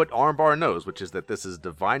 knowing what Armbar knows, which is that this is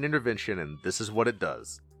divine intervention and this is what it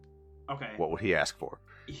does, okay, what would he ask for?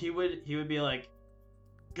 He would be like,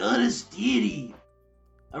 Goddess deity,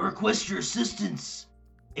 I request your assistance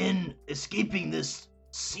in escaping this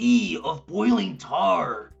sea of boiling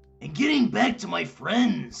tar and getting back to my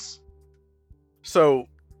friends. So,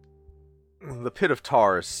 the pit of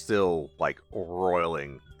tar is still,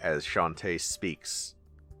 roiling as Shantae speaks.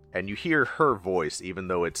 And you hear her voice, even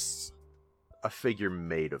though it's a figure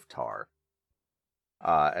made of tar.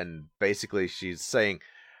 And basically she's saying,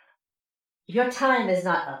 your time is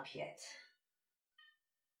not up yet.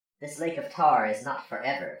 This lake of tar is not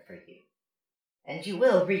forever for you. And you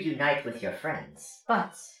will reunite with your friends.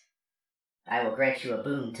 But I will grant you a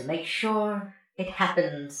boon to make sure it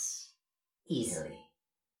happens easily.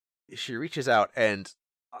 She reaches out and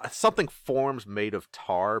something forms made of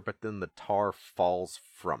tar, but then the tar falls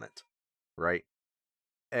from it, right?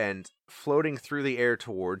 And floating through the air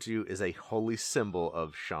towards you is a holy symbol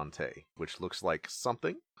of Shantae, which looks like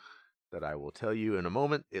something that I will tell you in a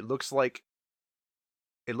moment. It looks like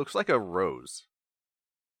a rose.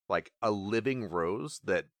 Like a living rose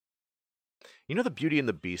that... You know the Beauty and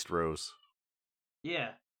the Beast rose?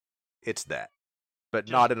 Yeah. It's that. But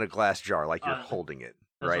not in a glass jar, like you're holding it,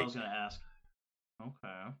 that's right? What I was going to ask.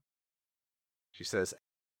 Okay. She says,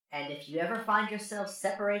 and if you ever find yourself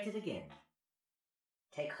separated again,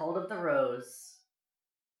 take hold of the rose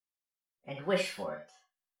and wish for it,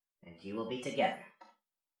 and you will be together.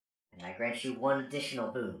 And I grant you one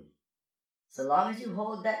additional boon. So long as you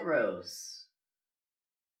hold that rose,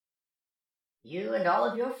 you and all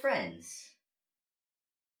of your friends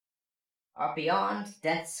are beyond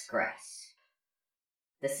death's grasp.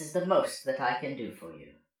 This is the most that I can do for you.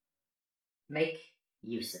 Make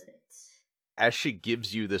use of it. As she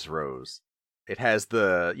gives you this rose, it has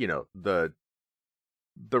the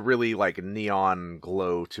really neon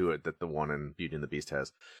glow to it that the one in Beauty and the Beast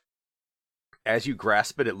has. As you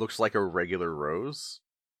grasp it, it looks like a regular rose,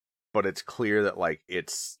 but it's clear that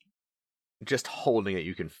it's just holding it,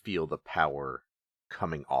 you can feel the power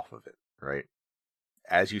coming off of it, right?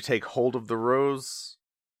 As you take hold of the rose,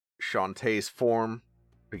 Shantae's form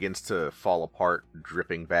begins to fall apart,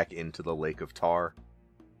 dripping back into the lake of tar.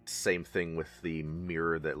 Same thing with the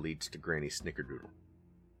mirror that leads to Granny Snickerdoodle.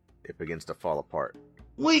 It begins to fall apart.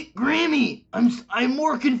 Wait, Grammy! I'm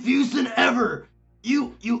more confused than ever!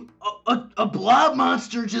 A blob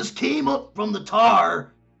monster just came up from the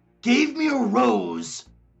tar, gave me a rose,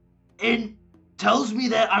 and tells me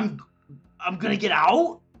that I'm gonna get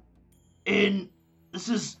out? And this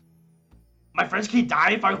is... My friends can't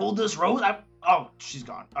die if I hold this rose? Oh, she's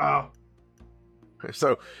gone. Oh.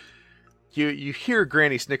 So, you hear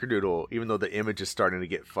Granny Snickerdoodle, even though the image is starting to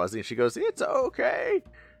get fuzzy, and she goes, "It's okay.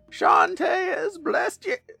 Shantae has blessed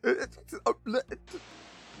you." And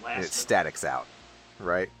it statics out,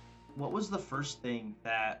 right? What was the first thing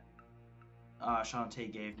that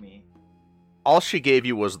Shantae gave me? All she gave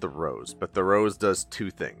you was the rose, but the rose does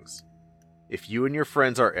two things. If you and your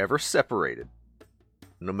friends are ever separated,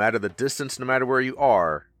 no matter the distance, no matter where you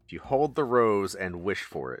are, if you hold the rose and wish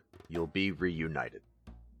for it, you'll be reunited.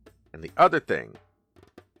 And the other thing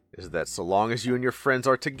is that so long as you and your friends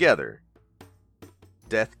are together,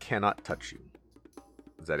 death cannot touch you.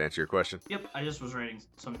 Does that answer your question? Yep, I just was writing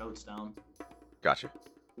some notes down. Gotcha.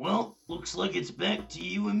 Well, looks like it's back to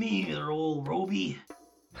you and me, there old Roby.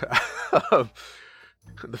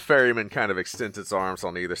 The ferryman kind of extends its arms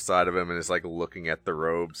on either side of him and is looking at the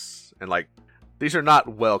robes. And these are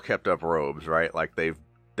not well kept up robes, right?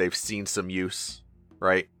 They've seen some use,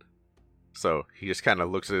 right? So he just kind of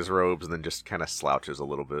looks at his robes and then just kind of slouches a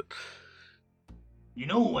little bit. You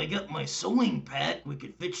know, I got my sewing pack. We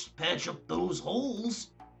could patch up those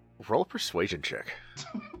holes. Roll a persuasion check.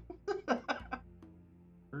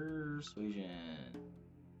 Persuasion.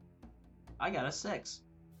 I got a 6.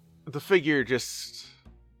 The figure just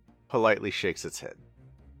politely shakes its head.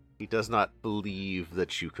 He does not believe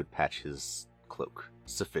that you could patch his cloak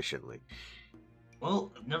sufficiently.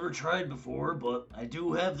 Well, I've never tried before, but I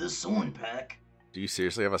do have this sewing pack. Do you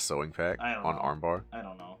seriously have a sewing pack I don't on know. Armbar? I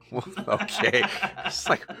don't know. Okay. It's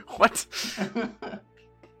like, what?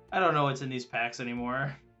 I don't know what's in these packs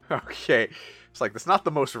anymore. Okay. It's like, that's not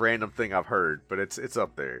the most random thing I've heard, but it's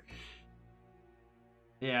up there.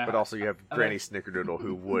 Yeah. But also you have I Granny mean- Snickerdoodle,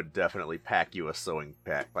 who would definitely pack you a sewing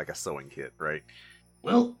pack, like a sewing kit, right?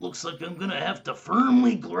 Well, looks like I'm gonna have to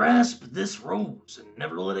firmly grasp this rose and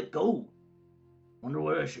never let it go. Wonder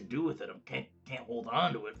what I should do with it. I can't hold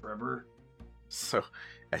on to it forever. So,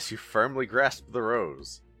 as you firmly grasp the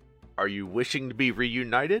rose, are you wishing to be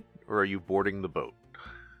reunited, or are you boarding the boat?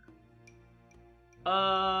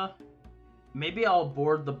 Maybe I'll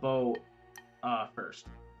board the boat, first.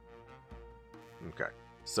 Okay.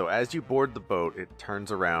 So as you board the boat, it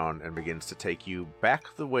turns around and begins to take you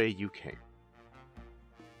back the way you came.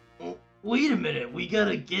 Oh, wait a minute, we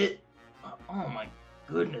gotta get... oh my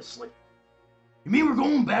goodness, like... You mean we're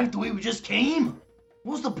going back the way we just came?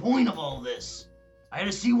 What's the point of all this? I had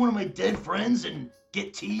to see one of my dead friends and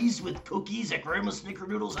get teased with cookies at Grandma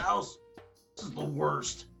Snickerdoodle's house? This is the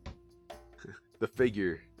worst. The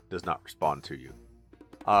figure does not respond to you.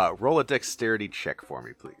 Roll a dexterity check for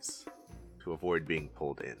me, please, to avoid being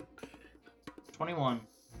pulled in. 21.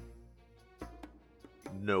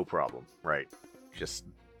 No problem, right? Just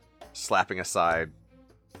slapping aside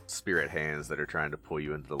spirit hands that are trying to pull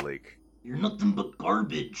you into the lake. You're nothing but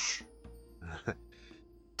garbage.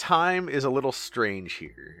 Time is a little strange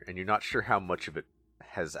here, and you're not sure how much of it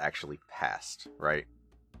has actually passed, right?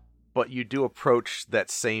 But you do approach that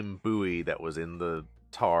same buoy that was in the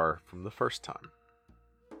tar from the first time.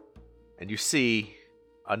 And you see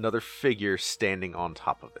another figure standing on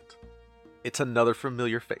top of it. It's another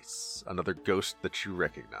familiar face, another ghost that you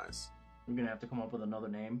recognize. I'm gonna have to come up with another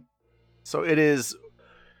name. So it is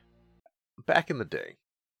back in the day,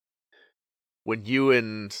 when you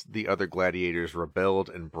and the other gladiators rebelled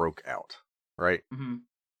and broke out, right? Mm-hmm.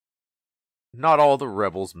 Not all the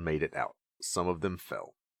rebels made it out. Some of them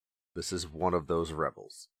fell. This is one of those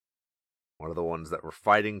rebels. One of the ones that were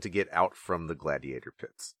fighting to get out from the gladiator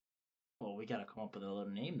pits. Well, we gotta come up with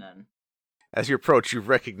another name then. As you approach, you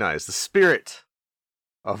recognize the spirit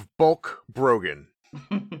of Bulk Brogan.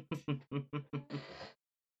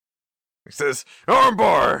 He says,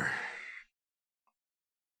 Armbar!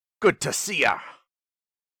 Good to see ya!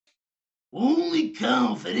 Holy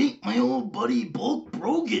cow, if it ain't my old buddy Bulk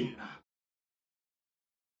Brogan.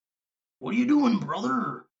 What are you doing,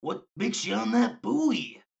 brother? What makes you on that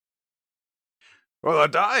buoy? Well, I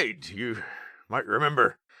died. You might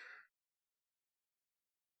remember.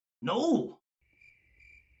 No.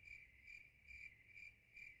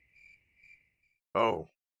 Oh,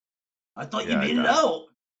 I thought Yeah, you I made it died. out.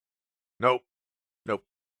 nope.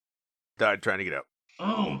 Died trying to get out.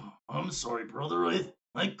 Oh, I'm sorry, brother.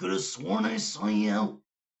 I could have sworn I saw you out.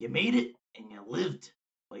 You made it, and you lived.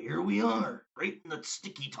 But here we are, right in the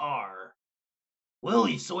sticky tar. Well,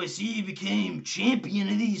 so I see you became champion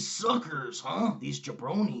of these suckers, huh? These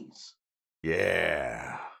jabronis.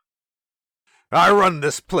 Yeah. I run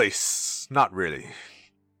this place. Not really.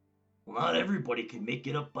 Well, not everybody can make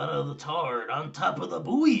it up out of the tar and on top of the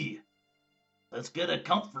buoy. Let's get a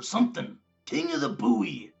count for something. King of the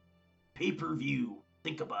buoy. Pay-per-view.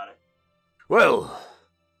 Think about it. Well,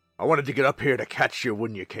 I wanted to get up here to catch you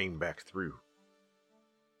when you came back through.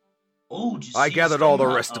 Oh, did you I see gathered all the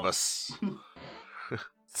Stone- rest of us.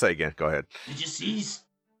 Say again, go ahead. Did you see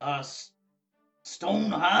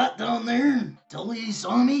Stone Hot down there? Tell me he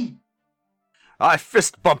saw me? I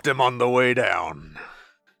fist bumped him on the way down.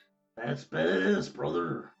 That's badass,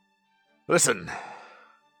 brother. Listen.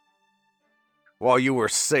 While you were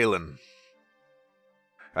sailing,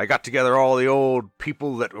 I got together all the old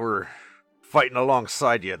people that were fighting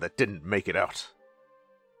alongside you that didn't make it out.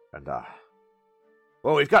 And,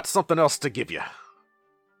 well, we've got something else to give you.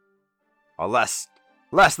 A last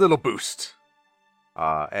little boost.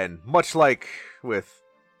 And much like with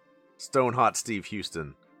Stone Hot Steve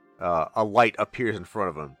Houston, a light appears in front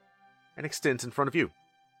of him and extends in front of you.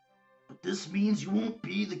 But this means you won't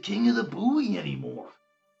be the king of the buoy anymore.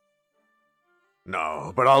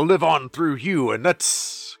 No, but I'll live on through you, and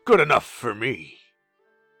that's good enough for me.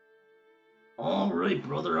 All right,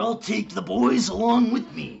 brother. I'll take the boys along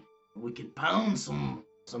with me. We can pound some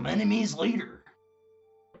enemies later.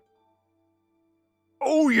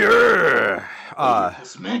 Oh yeah! The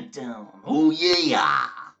Smackdown. Oh yeah!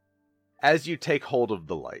 As you take hold of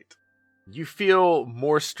the light, you feel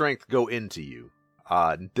more strength go into you.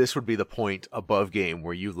 This would be the point above game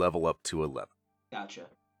where you level up to 11. Gotcha.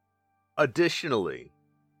 Additionally,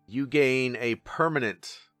 you gain a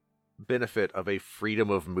permanent benefit of a freedom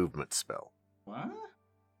of movement spell. What?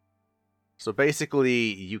 So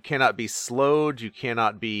basically, you cannot be slowed, you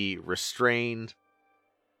cannot be restrained.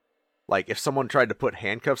 Like, if someone tried to put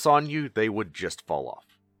handcuffs on you, they would just fall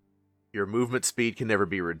off. Your movement speed can never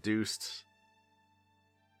be reduced.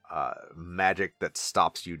 Magic that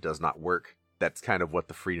stops you does not work. That's kind of what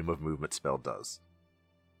the freedom of movement spell does.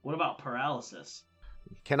 What about paralysis?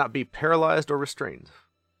 You cannot be paralyzed or restrained.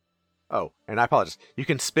 Oh, and I apologize. You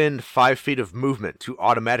can spend 5 feet of movement to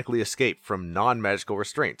automatically escape from non-magical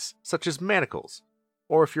restraints, such as manacles,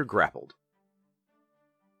 or if you're grappled.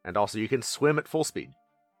 And also, you can swim at full speed.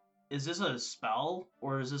 Is this a spell,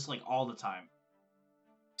 or is this like all the time?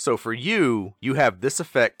 So for you, you have this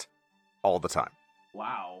effect all the time.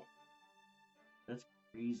 Wow. That's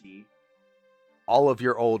crazy. All of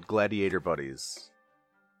your old gladiator buddies,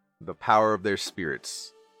 the power of their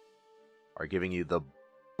spirits, are giving you the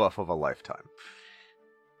buff of a lifetime.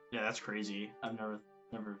 Yeah, that's crazy. I've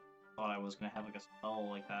never thought I was gonna have like a spell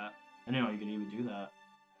like that. I didn't know you could even do that.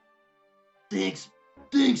 Thanks,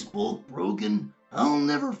 Bulk Brogan. I'll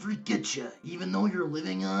never forget you, even though you're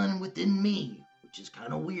living on within me, which is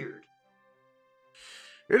kind of weird.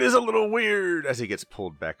 It is a little weird as he gets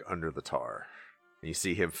pulled back under the tar. And you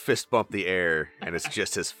see him fist bump the air, and it's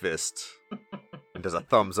just his fist. And does a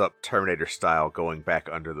thumbs up Terminator style going back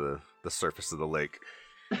under the surface of the lake.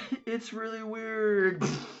 It's really weird.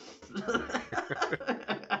 This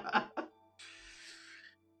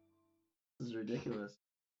is ridiculous.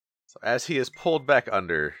 So as he is pulled back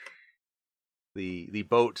under, the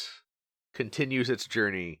boat continues its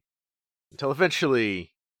journey until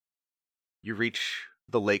eventually you reach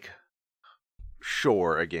the lake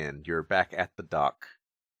shore again. You're back at the dock.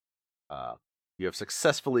 You have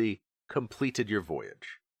successfully completed your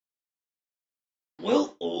voyage.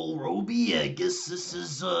 Well, old Roby, I guess this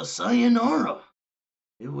is sayonara.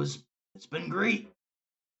 It's been great.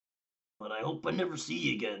 But I hope I never see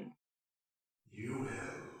you again. You will.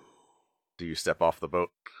 Do you step off the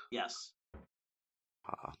boat? Yes.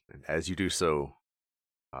 And as you do so,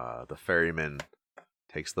 the ferryman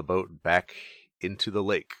takes the boat back into the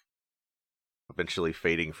lake, eventually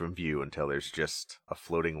fading from view until there's just a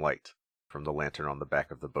floating light from the lantern on the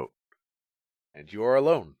back of the boat. And you are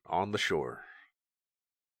alone on the shore.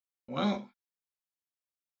 Well,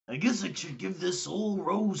 I guess I should give this old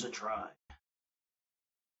rose a try.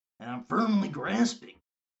 And I'm firmly grasping.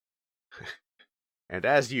 And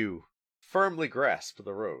as you firmly grasp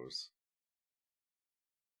the rose,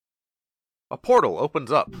 a portal opens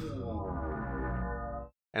up.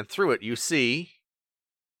 And through it you see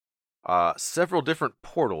several different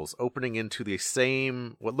portals opening into the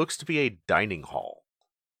same, what looks to be a dining hall.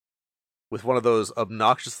 With one of those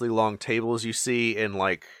obnoxiously long tables you see in,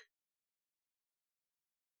 like,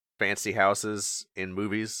 fancy houses in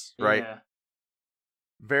movies, right? Yeah.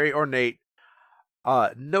 Very ornate.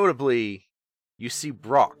 Notably, you see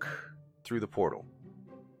Brock through the portal,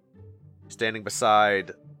 standing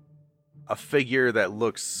beside a figure that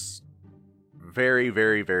looks very,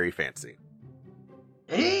 very, very fancy.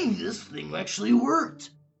 Hey, this thing actually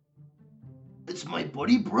worked. It's my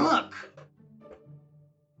buddy Brock.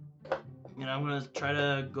 And I'm gonna try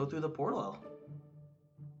to go through the portal.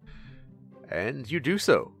 And you do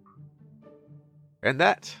so. And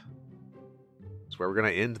that is where we're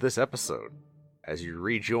going to end this episode, as you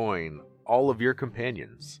rejoin all of your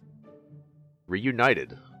companions,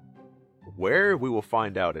 reunited, where we will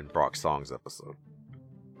find out in Brock Song's episode.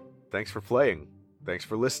 Thanks for playing. Thanks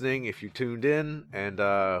for listening if you tuned in, and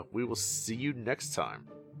we will see you next time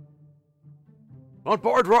on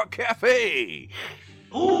Bard Rock Cafe!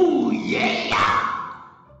 Oh, yeah!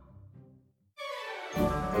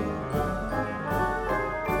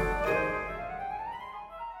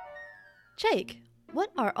 Jake,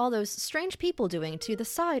 what are all those strange people doing to the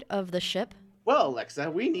side of the ship? Well, Alexa,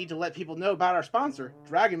 we need to let people know about our sponsor,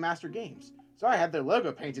 Dragon Master Games. So I had their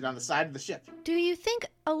logo painted on the side of the ship. Do you think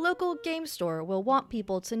a local game store will want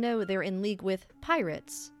people to know they're in league with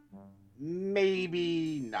pirates?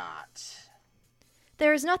 Maybe not.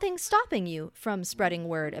 There is nothing stopping you from spreading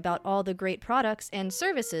word about all the great products and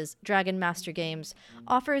services Dragon Master Games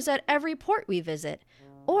offers at every port we visit,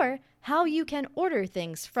 or how you can order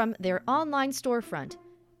things from their online storefront.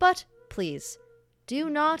 But please, do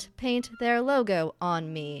not paint their logo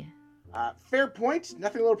on me. Fair point.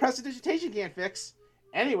 Nothing a little prestidigitation can't fix.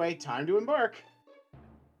 Anyway, time to embark.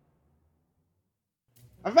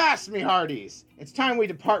 Avast, me hearties! It's time we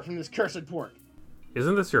depart from this cursed port.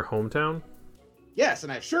 Isn't this your hometown? Yes,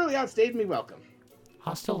 and I've surely outstayed me welcome.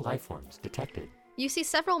 Hostile lifeforms detected. You see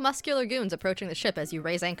several muscular goons approaching the ship as you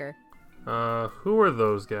raise anchor. Who are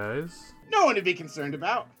those guys? No one to be concerned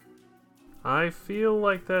about. I feel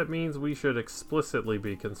like that means we should explicitly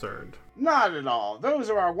be concerned. Not at all. Those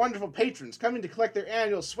are our wonderful patrons coming to collect their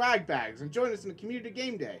annual swag bags and join us in the community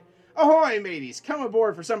game day. Ahoy, mateys! Come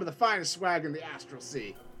aboard for some of the finest swag in the Astral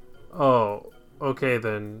Sea. Oh, okay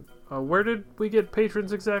then. Where did we get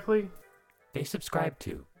patrons exactly? They subscribe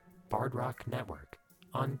to Bard Rock Network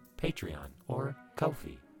on Patreon or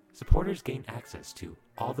Ko-fi. Supporters gain access to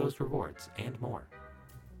all those rewards and more.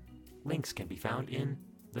 Links can be found in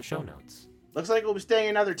the show notes. Looks like we'll be staying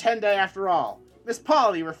another 10 day after all. Miss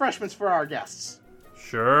Polly, refreshments for our guests.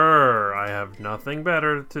 Sure, I have nothing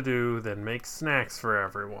better to do than make snacks for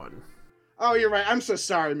everyone. Oh, you're right. I'm so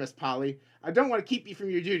sorry, Miss Polly. I don't want to keep you from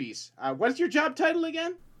your duties. What's your job title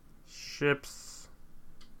again? Ship's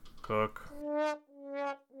cook.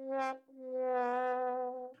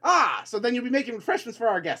 Ah, so then you'll be making refreshments for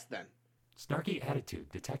our guests then. Snarky attitude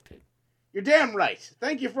detected. You're damn right.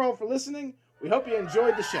 Thank you all for listening. We hope you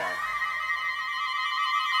enjoyed the show.